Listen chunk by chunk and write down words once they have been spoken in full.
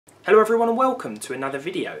Hello everyone and welcome to another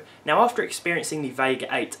video. Now after experiencing the Vega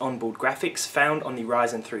 8 onboard graphics found on the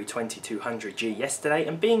Ryzen 3 2200G yesterday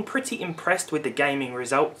and being pretty impressed with the gaming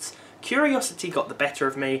results, curiosity got the better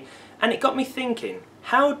of me and it got me thinking,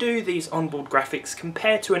 how do these onboard graphics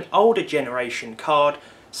compare to an older generation card,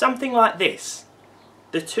 something like this?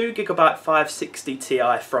 The 2GB 560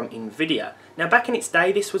 Ti from Nvidia. Now back in its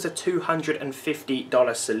day this was a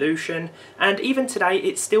 $250 solution, and even today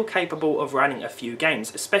it's still capable of running a few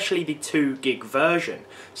games, especially the 2GB version.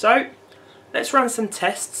 So let's run some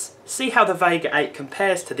tests, see how the Vega 8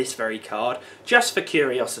 compares to this very card, just for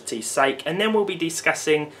curiosity's sake, and then we'll be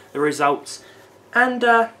discussing the results and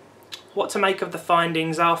what to make of the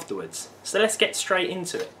findings afterwards. So let's get straight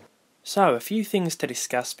into it. So, a few things to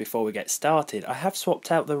discuss before we get started. I have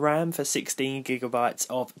swapped out the RAM for 16GB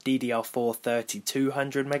of DDR4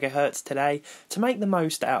 3200MHz today to make the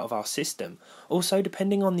most out of our system. Also,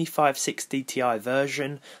 depending on the 560 Ti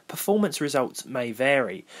version, performance results may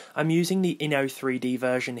vary. I'm using the Inno3D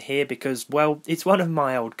version here because, well, it's one of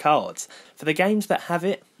my old cards. For the games that have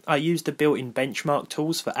it, I use the built-in benchmark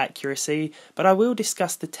tools for accuracy, but I will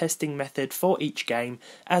discuss the testing method for each game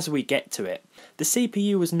as we get to it. The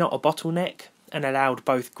CPU was not a bottleneck and allowed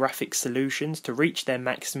both graphics solutions to reach their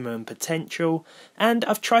maximum potential, and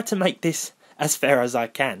I've tried to make this as fair as I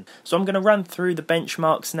can. So I'm going to run through the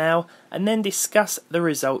benchmarks now and then discuss the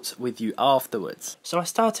results with you afterwards. So I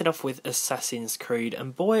started off with Assassin's Creed,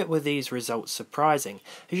 and boy were these results surprising.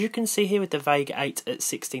 As you can see here with the Vega 8 at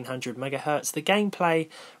 1600MHz, the gameplay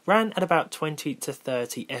ran at about 20 to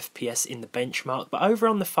 30 FPS in the benchmark, but over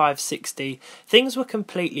on the 560 things were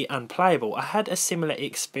completely unplayable. I had a similar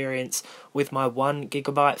experience with my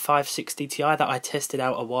 1GB 560 Ti that I tested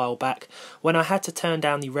out a while back, when I had to turn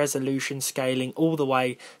down the resolution scaling all the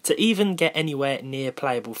way to even get anywhere near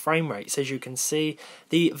playable frame rates. As you can see,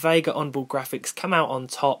 the Vega onboard graphics come out on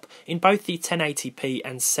top in both the 1080p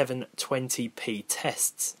and 720p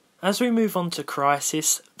tests. As we move on to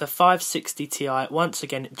Crysis, the 560 Ti once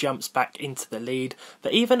again jumps back into the lead,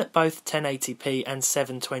 but even at both 1080p and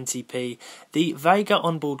 720p, the Vega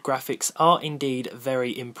onboard graphics are indeed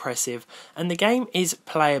very impressive, and the game is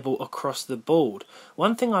playable across the board.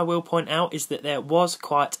 One thing I will point out is that there was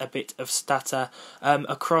quite a bit of stutter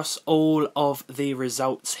across all of the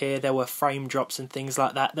results here. There were frame drops and things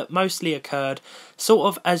like that that mostly occurred sort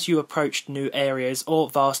of as you approached new areas or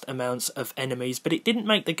vast amounts of enemies, but it didn't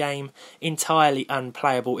make the game entirely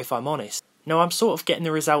unplayable, if I'm honest. Now I'm sort of getting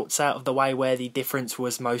the results out of the way where the difference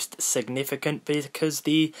was most significant, because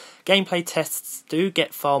the gameplay tests do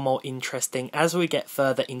get far more interesting as we get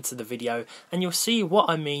further into the video, and you'll see what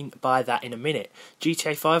I mean by that in a minute.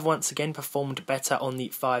 GTA 5 once again performed better on the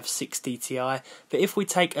 560 Ti, but if we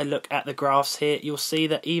take a look at the graphs here, you'll see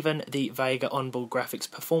that even the Vega onboard graphics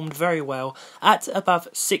performed very well at above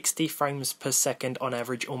 60 frames per second on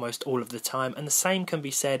average almost all of the time, and the same can be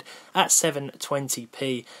said at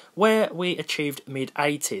 720p, where we achieved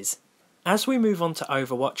mid-80s. As we move on to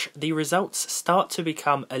Overwatch, the results start to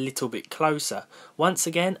become a little bit closer. Once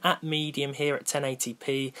again, at medium here at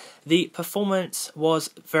 1080p, the performance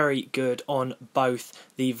was very good on both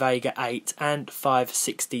the Vega 8 and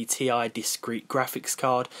 560 Ti discrete graphics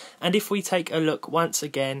card, and if we take a look once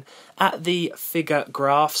again at the figure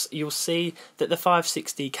graphs, you'll see that the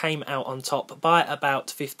 560 came out on top by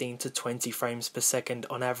about 15 to 20 frames per second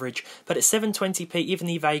on average, but at 720p even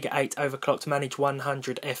the Vega 8 overclocked managed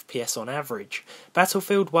 100 FPS on average.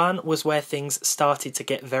 Battlefield 1 was where things started to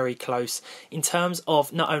get very close in terms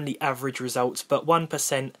of not only average results but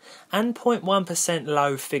 1% and 0.1%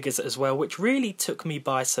 low figures as well, which really took me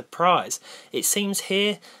by surprise. It seems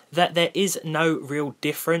here that there is no real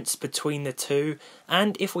difference between the two,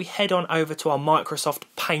 and if we head on over to our Microsoft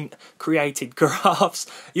Paint created graphs,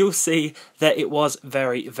 you'll see that it was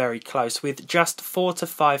very, very close, with just 4 to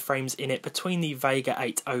 5 frames in it between the Vega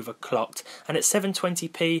 8 overclocked, and at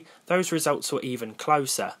 720p those results were even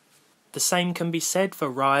closer. The same can be said for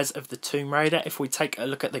Rise of the Tomb Raider. If we take a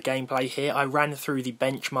look at the gameplay here, I ran through the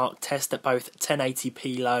benchmark test at both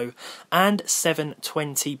 1080p low and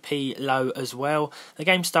 720p low as well. The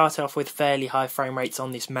game started off with fairly high frame rates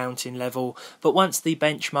on this mountain level, but once the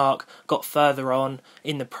benchmark got further on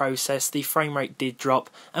in the process, the frame rate did drop,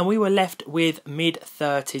 and we were left with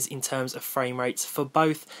mid-30s in terms of frame rates for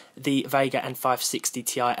both the Vega and 560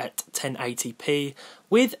 Ti at 1080p,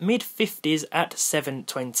 with mid-50s at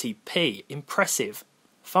 720p. Impressive.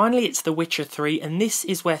 Finally, it's The Witcher 3, and this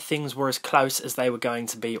is where things were as close as they were going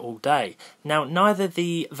to be all day. Now, neither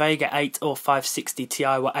the Vega 8 or 560 Ti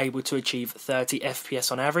were able to achieve 30 FPS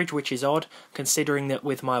on average, which is odd, considering that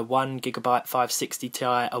with my 1GB 560 Ti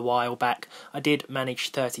a while back, I did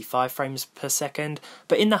manage 35 frames per second.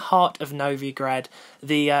 But in the heart of Novigrad,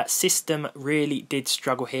 the system really did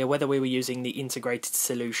struggle here, whether we were using the integrated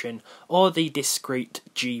solution or the discrete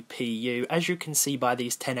GPU, as you can see by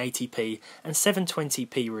these 1080p and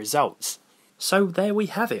 720p results. So there we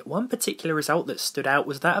have it. One particular result that stood out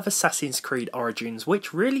was that of Assassin's Creed Origins,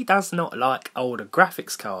 which really does not like older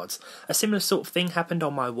graphics cards. A similar sort of thing happened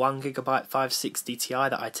on my 1GB 560 Ti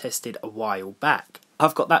that I tested a while back.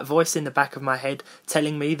 I've got that voice in the back of my head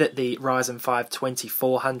telling me that the Ryzen 5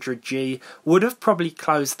 2400G would have probably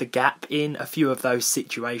closed the gap in a few of those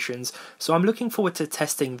situations, so I'm looking forward to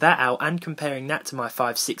testing that out and comparing that to my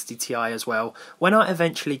 560 Ti as well when I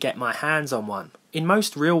eventually get my hands on one. In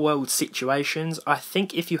most real-world situations, I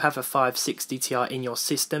think if you have a 560 Ti in your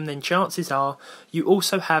system, then chances are you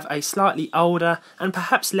also have a slightly older and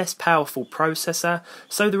perhaps less powerful processor,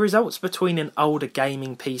 so the results between an older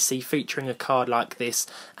gaming PC featuring a card like this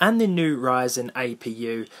and the new Ryzen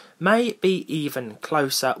APU may be even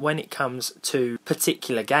closer when it comes to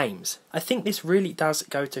particular games. I think this really does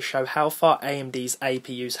go to show how far AMD's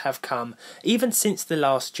APUs have come, even since the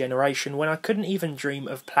last generation, when I couldn't even dream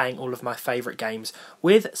of playing all of my favourite games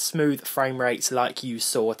with smooth frame rates like you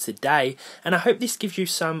saw today. And I hope this gives you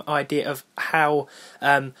some idea of how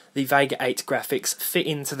the Vega 8 graphics fit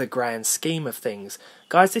into the grand scheme of things.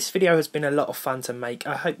 Guys, this video has been a lot of fun to make.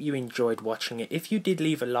 I hope you enjoyed watching it. If you did,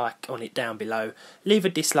 leave a like on it down below. Leave a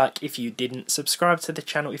dislike if you didn't. Subscribe to the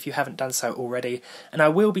channel if you haven't done so already. And I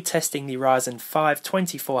will be testing the Ryzen 5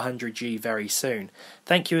 2400G very soon.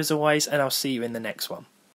 Thank you as always, and I'll see you in the next one.